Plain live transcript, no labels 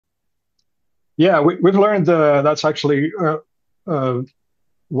Yeah, we've learned that's actually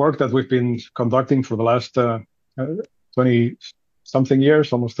work that we've been conducting for the last 20 something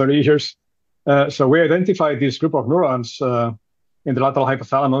years, almost 30 years. So we identified this group of neurons in the lateral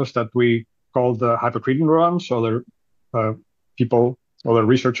hypothalamus that we called the hypocretin neurons. So people, other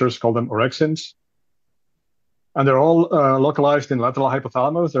researchers call them orexins. And they're all localized in lateral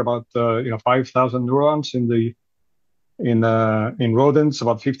hypothalamus. There are about 5,000 neurons in rodents,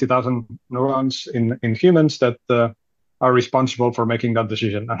 about 50,000 neurons in humans that are responsible for making that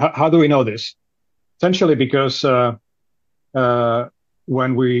decision. How do we know this? Essentially because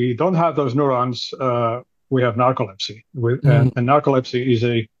when we don't have those neurons, we have narcolepsy. And narcolepsy is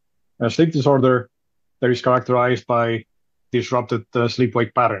a sleep disorder that is characterized by disrupted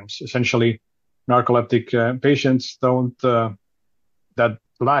sleep-wake patterns. Essentially, narcoleptic patients that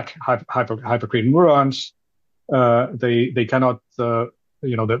lack hypocretin neurons, they cannot,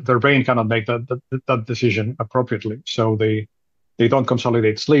 their brain cannot make that decision appropriately. So they don't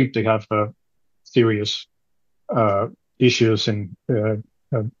consolidate sleep. They have serious issues in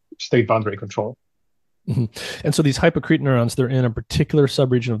state boundary control. Mm-hmm. And so these hypocretin neurons, they're in a particular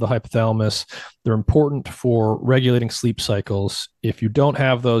subregion of the hypothalamus. They're important for regulating sleep cycles. If you don't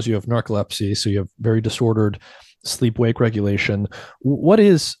have those, you have narcolepsy. So you have very disordered sleep-wake regulation. What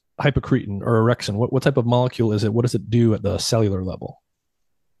is hypocretin or orexin? What type of molecule is it? What does it do at the cellular level?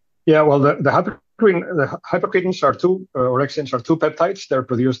 Yeah, well, the hypocretins are orexins are two peptides. They're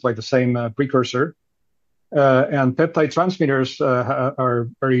produced by the same precursor. And peptide transmitters are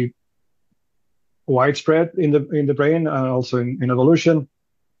very widespread in the brain, also in evolution.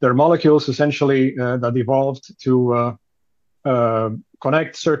 They're molecules essentially that evolved to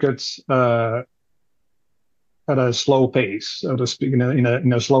connect circuits at a slow pace, so to speak, in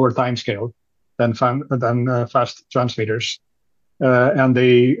a slower time scale than fast transmitters. And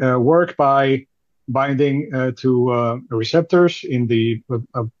they work by binding to receptors in the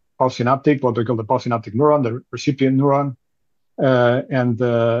postsynaptic, what we call the postsynaptic neuron, the recipient neuron, and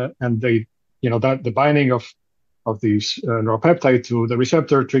they, that the binding of these neuropeptide to the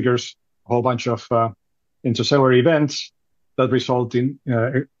receptor triggers a whole bunch of intracellular events that result in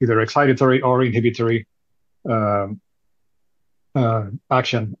either excitatory or inhibitory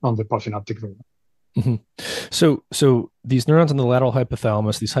action on the postsynaptic neuron. Mm-hmm. So these neurons in the lateral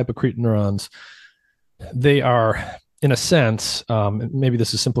hypothalamus, these hypocretin neurons, they are, in a sense, maybe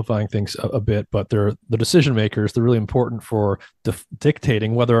this is simplifying things a bit, but they're the decision makers. They're really important for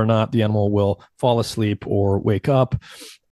dictating whether or not the animal will fall asleep or wake up.